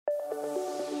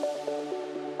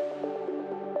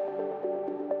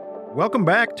Welcome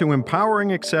back to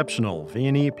Empowering Exceptional,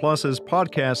 V&E Plus's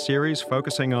podcast series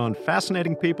focusing on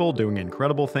fascinating people doing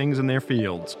incredible things in their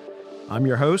fields. I'm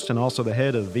your host and also the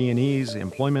head of V&E's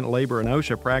Employment, Labor, and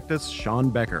OSHA practice, Sean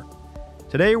Becker.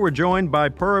 Today we're joined by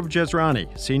Purav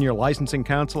Jesrani, Senior Licensing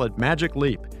Counsel at Magic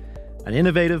Leap, an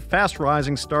innovative,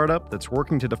 fast-rising startup that's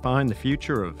working to define the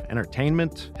future of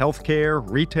entertainment, healthcare,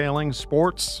 retailing,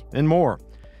 sports, and more.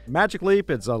 Magic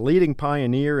Leap is a leading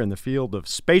pioneer in the field of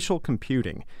spatial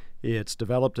computing. It's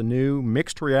developed a new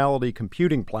mixed reality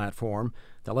computing platform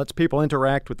that lets people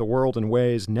interact with the world in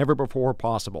ways never before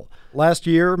possible. Last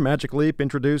year, Magic Leap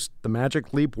introduced the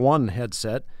Magic Leap One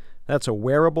headset. That's a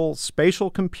wearable spatial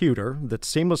computer that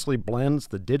seamlessly blends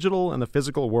the digital and the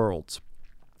physical worlds.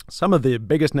 Some of the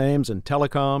biggest names in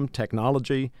telecom,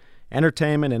 technology,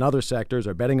 entertainment, and other sectors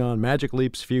are betting on Magic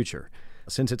Leap's future.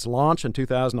 Since its launch in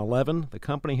 2011, the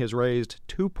company has raised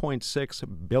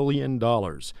 $2.6 billion.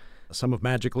 Some of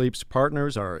Magic Leap's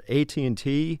partners are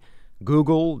AT&T,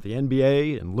 Google, the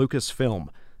NBA, and Lucasfilm.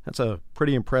 That's a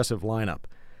pretty impressive lineup.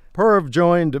 Purav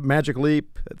joined Magic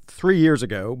Leap 3 years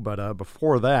ago, but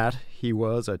before that, he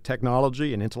was a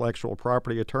technology and intellectual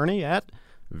property attorney at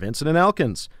Vincent &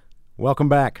 Elkins. Welcome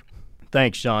back.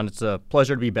 Thanks, Sean. It's a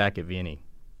pleasure to be back at V&E.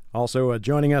 Also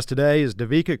joining us today is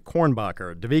Devika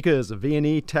Kornbacher. Devika is a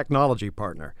V&E technology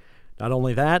partner. Not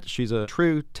only that, she's a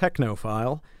true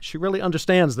technophile. She really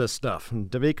understands this stuff.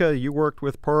 And Devika, you worked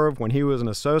with Purav when he was an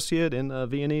associate in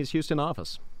V&E's Houston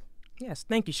office. Yes,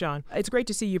 thank you, Sean. It's great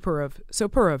to see you, Purav. So,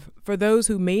 Purav, for those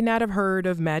who may not have heard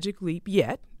of Magic Leap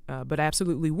yet, but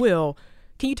absolutely will,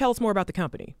 can you tell us more about the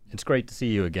company? It's great to see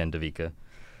you again, Devika.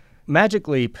 Magic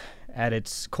Leap, at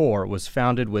its core, was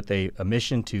founded with a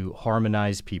mission to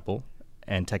harmonize people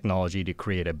and technology to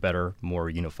create a better, more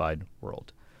unified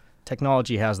world.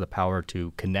 Technology has the power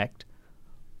to connect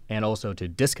and also to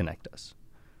disconnect us.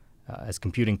 As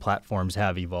computing platforms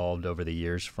have evolved over the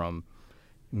years from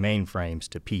mainframes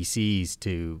to PCs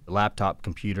to laptop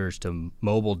computers to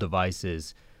mobile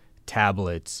devices,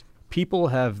 tablets, people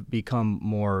have become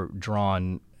more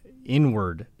drawn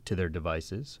inward to their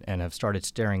devices and have started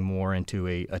staring more into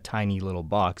a tiny little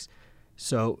box.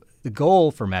 So the goal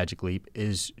for Magic Leap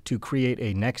is to create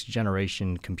a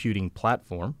next-generation computing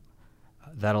platform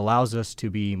that allows us to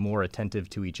be more attentive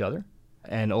to each other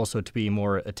and also to be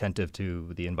more attentive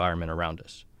to the environment around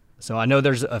us. So I know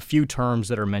there's a few terms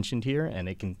that are mentioned here, and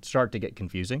it can start to get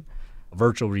confusing.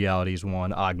 Virtual reality is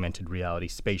one, augmented reality,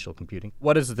 spatial computing.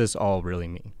 What does this all really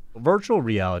mean? Virtual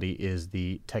reality is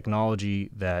the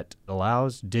technology that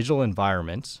allows digital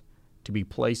environments to be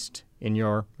placed in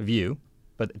your view,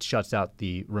 but it shuts out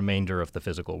the remainder of the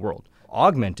physical world.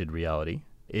 Augmented reality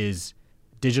is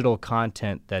digital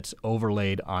content that's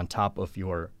overlaid on top of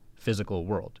your physical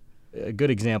world. A good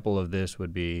example of this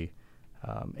would be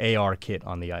ARKit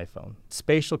on the iPhone.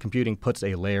 Spatial computing puts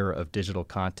a layer of digital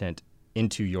content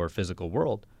into your physical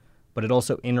world, but it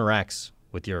also interacts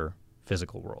with your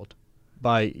physical world.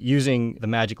 By using the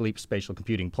Magic Leap spatial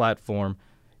computing platform,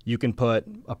 you can put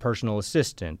a personal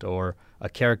assistant or a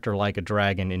character like a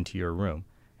dragon into your room.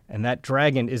 And that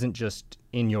dragon isn't just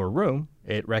in your room.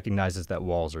 It recognizes that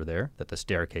walls are there, that the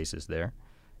staircase is there.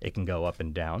 It can go up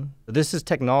and down. This is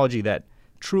technology that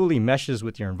truly meshes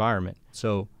with your environment,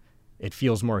 so it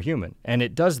feels more human. And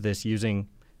it does this using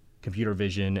computer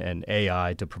vision and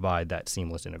AI to provide that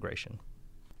seamless integration.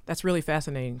 That's really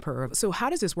fascinating, Purav. So how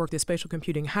does this work, this spatial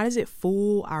computing? How does it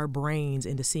fool our brains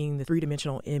into seeing the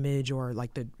three-dimensional image or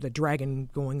like the dragon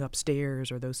going upstairs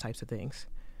or those types of things?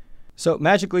 So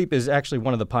Magic Leap is actually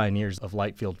one of the pioneers of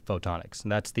light field photonics,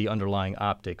 and that's the underlying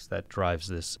optics that drives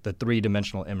the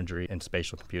three-dimensional imagery in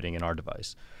spatial computing in our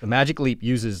device. The Magic Leap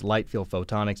uses light field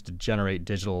photonics to generate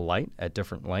digital light at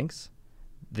different lengths.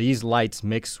 These lights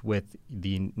mix with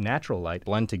the natural light,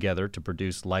 blend together to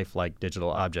produce lifelike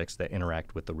digital objects that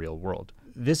interact with the real world.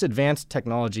 This advanced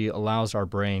technology allows our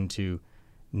brain to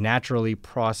naturally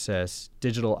process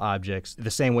digital objects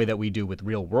the same way that we do with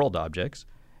real-world objects,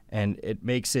 and it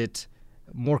makes it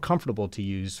more comfortable to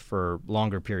use for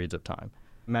longer periods of time.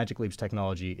 Magic Leap's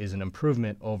technology is an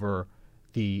improvement over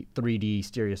the 3D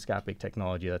stereoscopic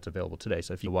technology that's available today.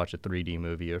 So if you watch a 3D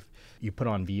movie or if you put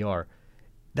on VR,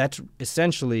 that's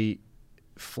essentially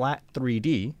flat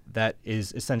 3D that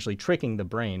is essentially tricking the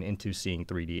brain into seeing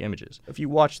 3D images. If you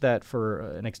watch that for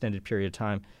an extended period of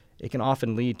time, it can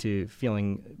often lead to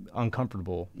feeling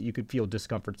uncomfortable. You could feel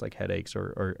discomforts like headaches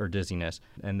or dizziness,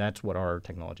 and that's what our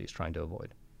technology is trying to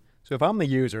avoid. So if I'm the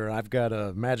user and I've got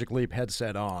a Magic Leap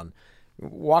headset on,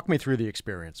 walk me through the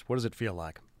experience. What does it feel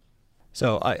like?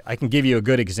 So I can give you a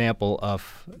good example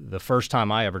of the first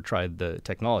time I ever tried the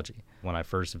technology when I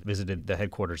first visited the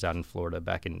headquarters out in Florida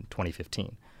back in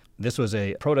 2015. This was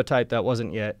a prototype that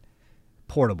wasn't yet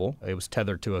portable. It was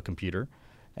tethered to a computer.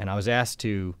 And I was asked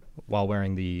to, while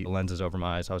wearing the lenses over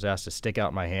my eyes, I was asked to stick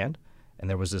out my hand, and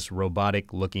there was this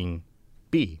robotic-looking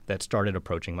bee that started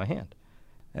approaching my hand.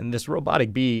 And this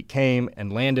robotic bee came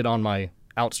and landed on my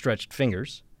outstretched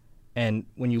fingers. And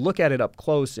when you look at it up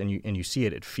close and you see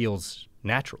it, it feels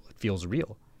natural. It feels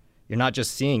real. You're not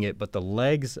just seeing it, but the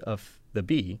legs of the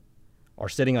bee are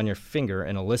sitting on your finger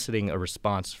and eliciting a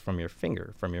response from your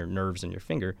finger, from your nerves in your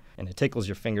finger, and it tickles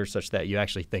your finger such that you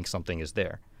actually think something is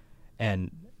there.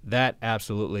 And that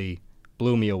absolutely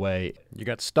blew me away. You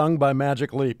got stung by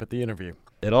Magic Leap at the interview.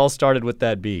 It all started with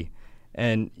that bee.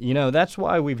 And, that's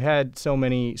why we've had so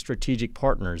many strategic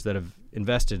partners that have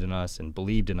invested in us and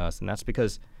believed in us, and that's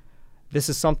because this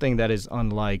is something that is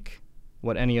unlike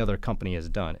what any other company has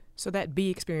done. So that bee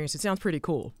experience, it sounds pretty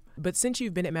cool. But since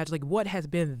you've been at Magic Leap, what has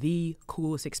been the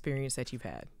coolest experience that you've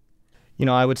had?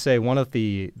 I would say one of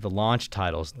the launch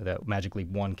titles that Magic Leap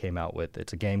 1 came out with,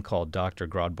 it's a game called Dr.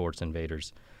 Grodbort's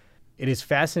Invaders. It is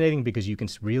fascinating because you can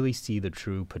really see the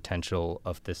true potential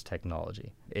of this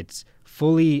technology. It's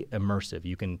fully immersive.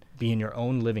 You can be in your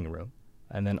own living room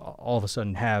and then all of a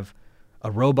sudden have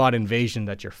a robot invasion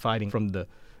that you're fighting from the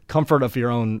comfort of your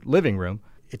own living room.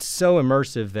 It's so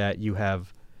immersive that you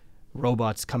have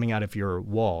robots coming out of your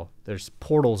wall. There's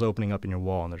portals opening up in your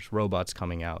wall, and there's robots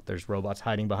coming out. There's robots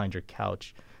hiding behind your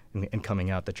couch and coming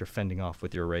out that you're fending off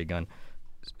with your ray gun.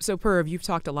 So, Purv, you've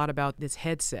talked a lot about this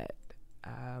headset.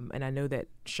 And I know that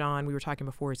Sean, we were talking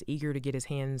before, is eager to get his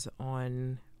hands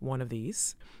on one of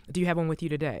these. Do you have one with you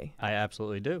today? I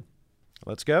absolutely do.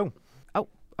 Let's go. Oh,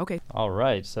 okay. All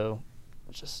right, so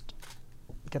just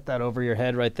get that over your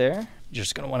head right there. You're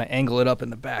just going to want to angle it up in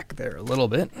the back there a little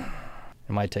bit.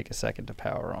 It might take a second to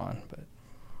power on, but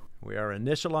we are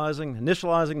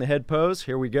initializing the head pose.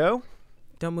 Here we go.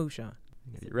 Don't move, Sean.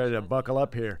 You ready to buckle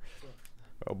up here?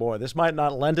 Oh boy, this might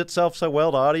not lend itself so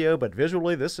well to audio, but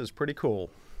visually this is pretty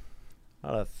cool.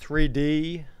 A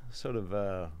 3D, sort of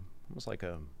almost like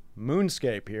a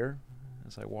moonscape here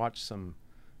as I watch an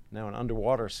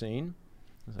underwater scene.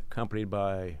 It's accompanied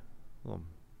by a little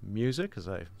music as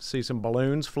I see some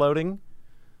balloons floating.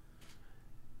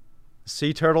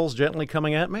 Sea turtles gently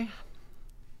coming at me.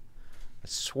 I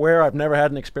swear I've never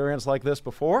had an experience like this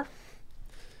before.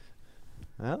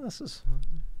 Well, this is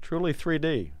truly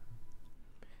 3D.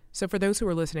 So for those who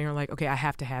are listening are like, okay, I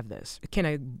have to have this. Can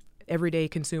an everyday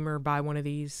consumer buy one of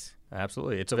these?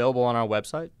 Absolutely. It's available on our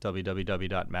website,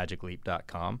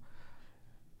 www.magicleap.com.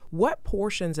 What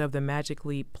portions of the Magic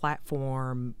Leap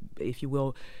platform, if you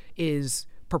will, is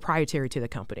proprietary to the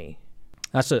company?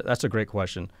 That's a great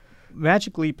question.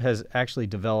 Magic Leap has actually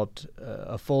developed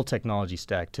a full technology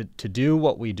stack. To do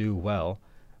what we do well,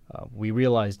 we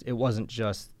realized it wasn't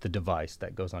just the device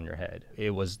that goes on your head. It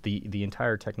was the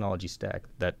entire technology stack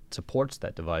that supports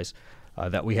that device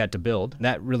that we had to build.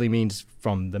 That really means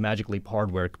from the Magic Leap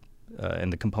hardware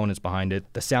and the components behind it,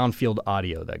 the sound field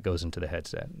audio that goes into the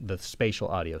headset, the spatial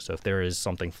audio. So if there is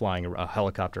something flying, a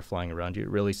helicopter flying around you, it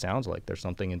really sounds like there's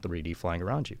something in 3D flying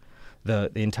around you.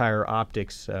 The entire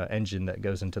optics engine that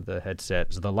goes into the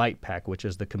headset is the light pack, which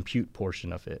is the compute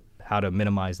portion of it, how to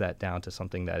minimize that down to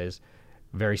something that is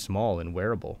very small and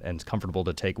wearable and comfortable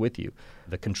to take with you.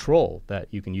 The control that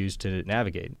you can use to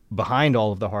navigate. Behind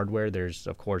all of the hardware, there's,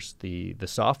 of course, the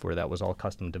software that was all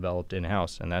custom developed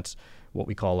in-house, and that's what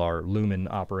we call our Lumen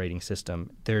operating system.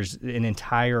 There's an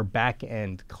entire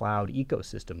back-end cloud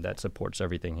ecosystem that supports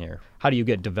everything here. How do you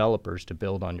get developers to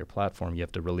build on your platform? You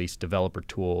have to release developer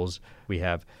tools. We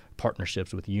have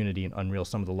partnerships with Unity and Unreal,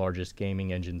 some of the largest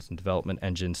gaming engines and development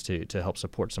engines to help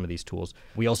support some of these tools.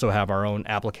 We also have our own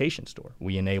application store.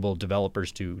 We enable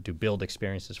developers to build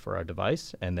experiences for our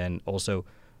device and then also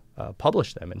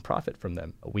publish them and profit from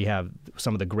them. We have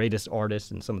some of the greatest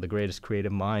artists and some of the greatest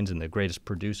creative minds and the greatest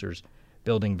producers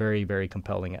building very, very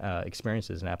compelling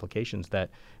experiences and applications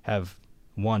that have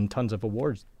won tons of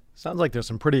awards. Sounds like there's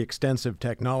some pretty extensive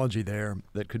technology there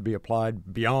that could be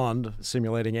applied beyond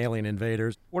simulating alien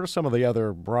invaders. What are some of the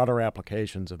other broader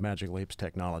applications of Magic Leap's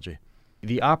technology?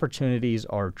 The opportunities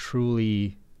are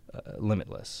truly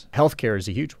limitless. Healthcare is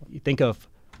a huge one. You think of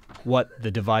what the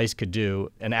device could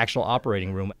do, an actual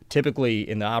operating room. Typically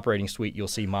in the operating suite, you'll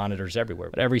see monitors everywhere.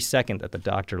 But every second that the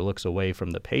doctor looks away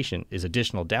from the patient is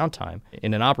additional downtime.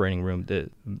 In an operating room, the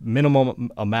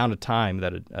minimum amount of time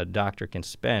that a doctor can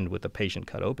spend with the patient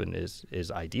cut open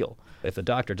is ideal. If the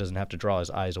doctor doesn't have to draw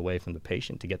his eyes away from the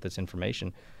patient to get this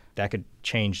information, that could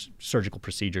change surgical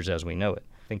procedures as we know it.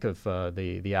 Think of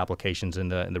the applications in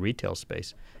the retail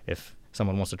space. If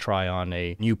someone wants to try on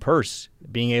a new purse,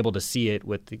 being able to see it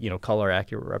with color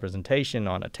accurate representation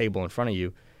on a table in front of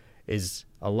you is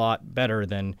a lot better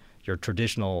than your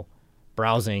traditional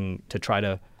browsing to try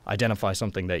to identify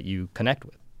something that you connect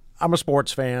with. I'm a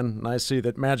sports fan, and I see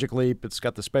that Magic Leap, it's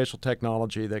got the spatial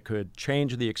technology that could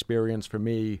change the experience for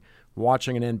me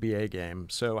watching an NBA game.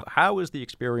 So how is the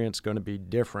experience going to be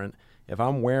different if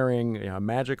I'm wearing a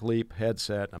Magic Leap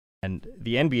headset? And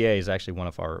the NBA is actually one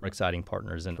of our exciting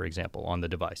partners. And for example, on the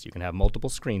device, you can have multiple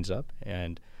screens up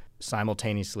and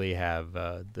simultaneously have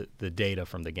the data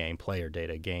from the game, player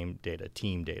data, game data,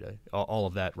 team data, all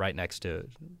of that right next to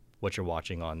what you're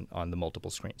watching on the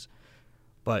multiple screens.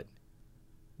 But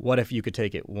what if you could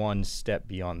take it one step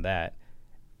beyond that,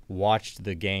 watch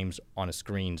the games on a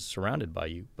screen surrounded by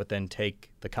you, but then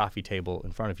take the coffee table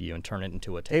in front of you and turn it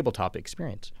into a tabletop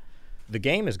experience? The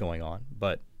game is going on,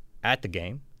 but at the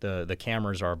game, the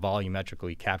cameras are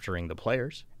volumetrically capturing the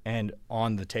players, and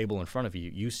on the table in front of you,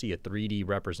 you see a 3D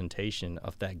representation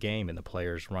of that game and the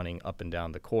players running up and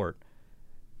down the court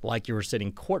like you were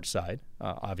sitting courtside.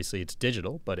 Obviously, it's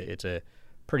digital, but it's a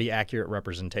pretty accurate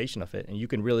representation of it, and you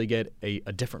can really get a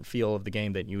different feel of the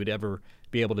game than you would ever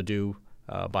be able to do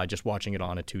by just watching it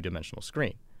on a two-dimensional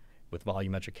screen. With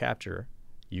volumetric capture,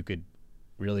 you could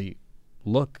really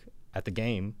look at the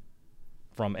game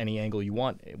from any angle you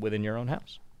want within your own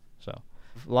house. So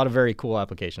a lot of very cool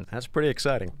applications. That's pretty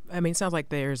exciting. I mean, it sounds like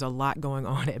there's a lot going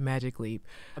on at Magic Leap.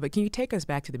 But can you take us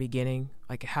back to the beginning,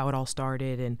 like how it all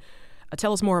started, and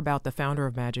tell us more about the founder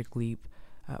of Magic Leap,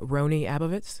 Rony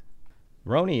Abovitz?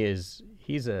 Rony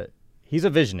he's a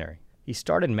visionary. He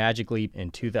started Magic Leap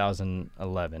in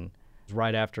 2011,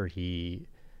 right after he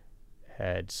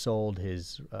had sold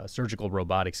his surgical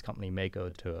robotics company, Mako,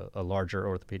 to a larger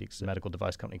orthopedics medical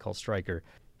device company called Stryker.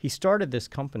 He started this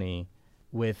company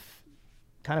with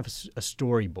kind of a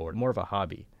storyboard, more of a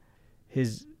hobby.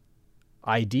 His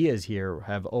ideas here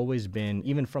have always been,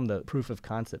 even from the proof of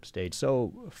concept stage,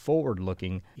 so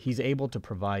forward-looking. He's able to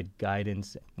provide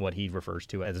guidance, what he refers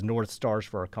to as North Stars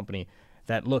for a company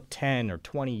that look 10 or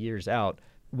 20 years out.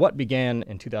 What began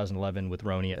in 2011 with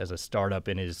Rony as a startup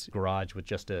in his garage with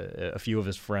just a few of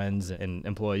his friends and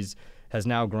employees has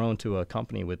now grown to a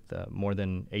company with more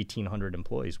than 1,800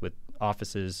 employees with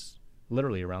offices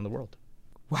literally around the world.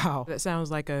 Wow, that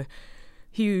sounds like a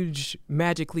huge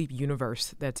Magic Leap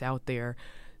universe that's out there.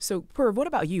 So, Purv, what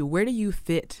about you? Where do you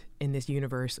fit in this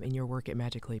universe in your work at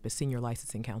Magic Leap as Senior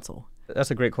Licensing Counsel?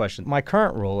 That's a great question. My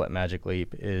current role at Magic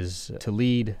Leap is to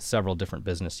lead several different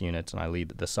business units, and I lead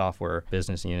the software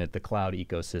business unit, the cloud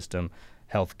ecosystem,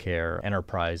 healthcare,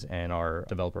 enterprise, and our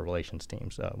developer relations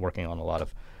teams, working on a lot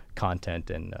of content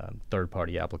and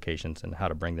third-party applications and how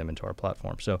to bring them into our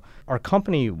platform. So our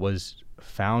company was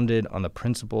founded on the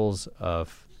principles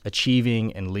of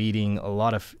achieving and leading a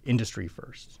lot of industry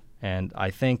firsts. And I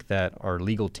think that our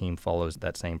legal team follows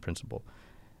that same principle.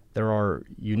 There are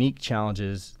unique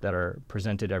challenges that are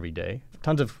presented every day,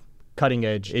 tons of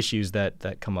cutting-edge issues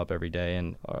that come up every day,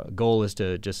 and our goal is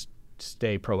to just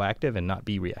stay proactive and not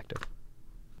be reactive.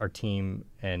 Our team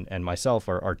and myself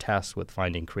are tasked with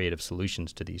finding creative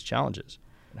solutions to these challenges.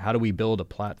 How do we build a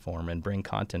platform and bring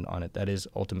content on it that is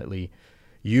ultimately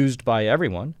used by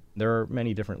everyone? There are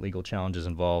many different legal challenges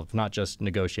involved, not just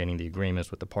negotiating the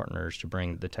agreements with the partners to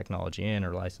bring the technology in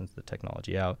or license the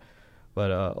technology out,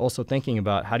 but also thinking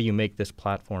about how do you make this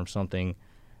platform something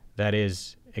that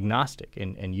is agnostic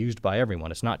and used by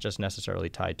everyone. It's not just necessarily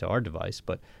tied to our device,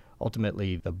 but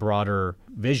ultimately the broader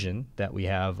vision that we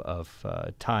have of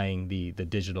tying the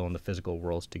digital and the physical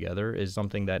worlds together is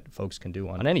something that folks can do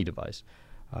on any device.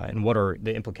 And what are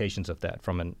the implications of that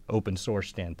from an open source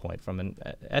standpoint, from an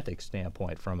ethics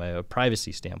standpoint, from a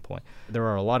privacy standpoint? There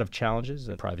are a lot of challenges,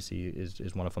 and privacy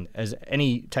is one of them. As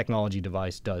any technology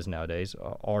device does nowadays,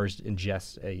 ours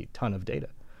ingests a ton of data.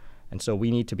 And so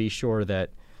we need to be sure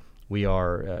that we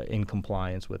are in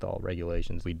compliance with all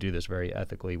regulations. We do this very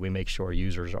ethically. We make sure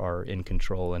users are in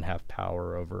control and have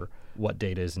power over what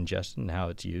data is ingested and how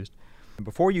it's used.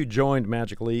 Before you joined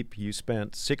Magic Leap, you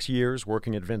spent 6 years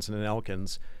working at Vinson &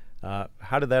 Elkins.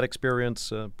 How did that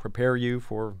experience prepare you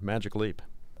for Magic Leap?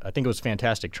 I think it was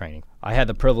fantastic training. I had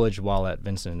the privilege while at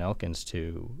Vinson & Elkins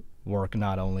to work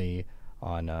not only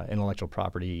on intellectual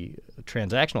property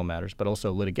transactional matters, but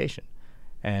also litigation.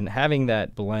 And having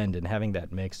that blend and having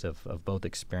that mix of both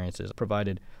experiences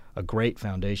provided a great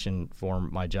foundation for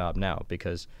my job now,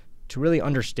 because to really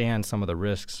understand some of the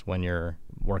risks when you're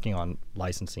working on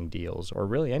licensing deals or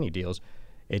really any deals,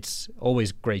 it's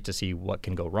always great to see what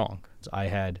can go wrong. I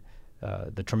had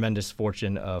the tremendous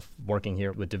fortune of working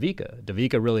here with Devika.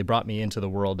 Devika really brought me into the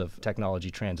world of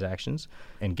technology transactions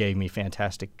and gave me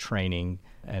fantastic training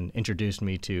and introduced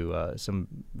me to some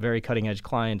very cutting-edge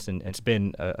clients, and it's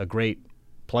been a great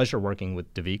pleasure working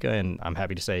with Devika, and I'm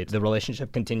happy to say the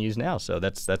relationship continues now. So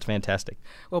that's fantastic.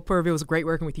 Well, Purv, it was great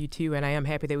working with you too, and I am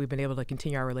happy that we've been able to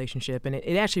continue our relationship. And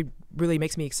it actually really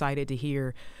makes me excited to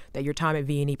hear that your time at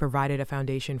V&E provided a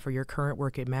foundation for your current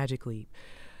work at Magic Leap.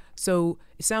 So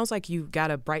it sounds like you've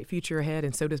got a bright future ahead,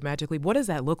 and so does Magic Leap. What does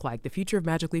that look like, the future of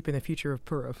Magic Leap and the future of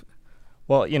Purv?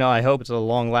 Well, I hope it's a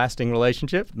long-lasting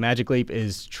relationship. Magic Leap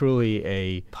is truly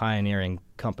a pioneering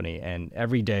company, and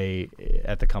every day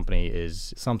at the company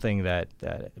is something that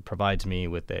provides me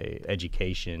with a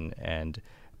education and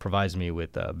provides me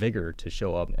with vigor to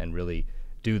show up and really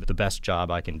do the best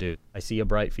job I can do. I see a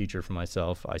bright future for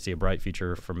myself. I see a bright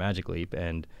future for Magic Leap,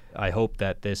 and I hope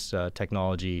that this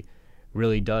technology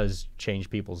really does change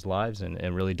people's lives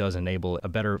and really does enable a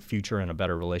better future and a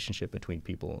better relationship between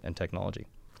people and technology.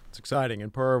 It's exciting.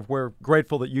 And Purv, we're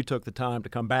grateful that you took the time to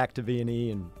come back to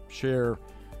V&E and share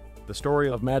the story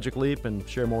of Magic Leap and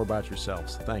share more about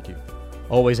yourselves. Thank you.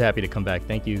 Always happy to come back.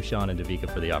 Thank you, Sean and Devika,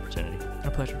 for the opportunity.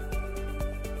 Our pleasure.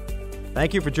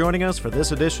 Thank you for joining us for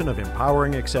this edition of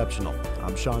Empowering Exceptional.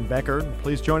 I'm Sean Becker.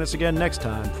 Please join us again next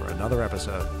time for another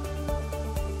episode.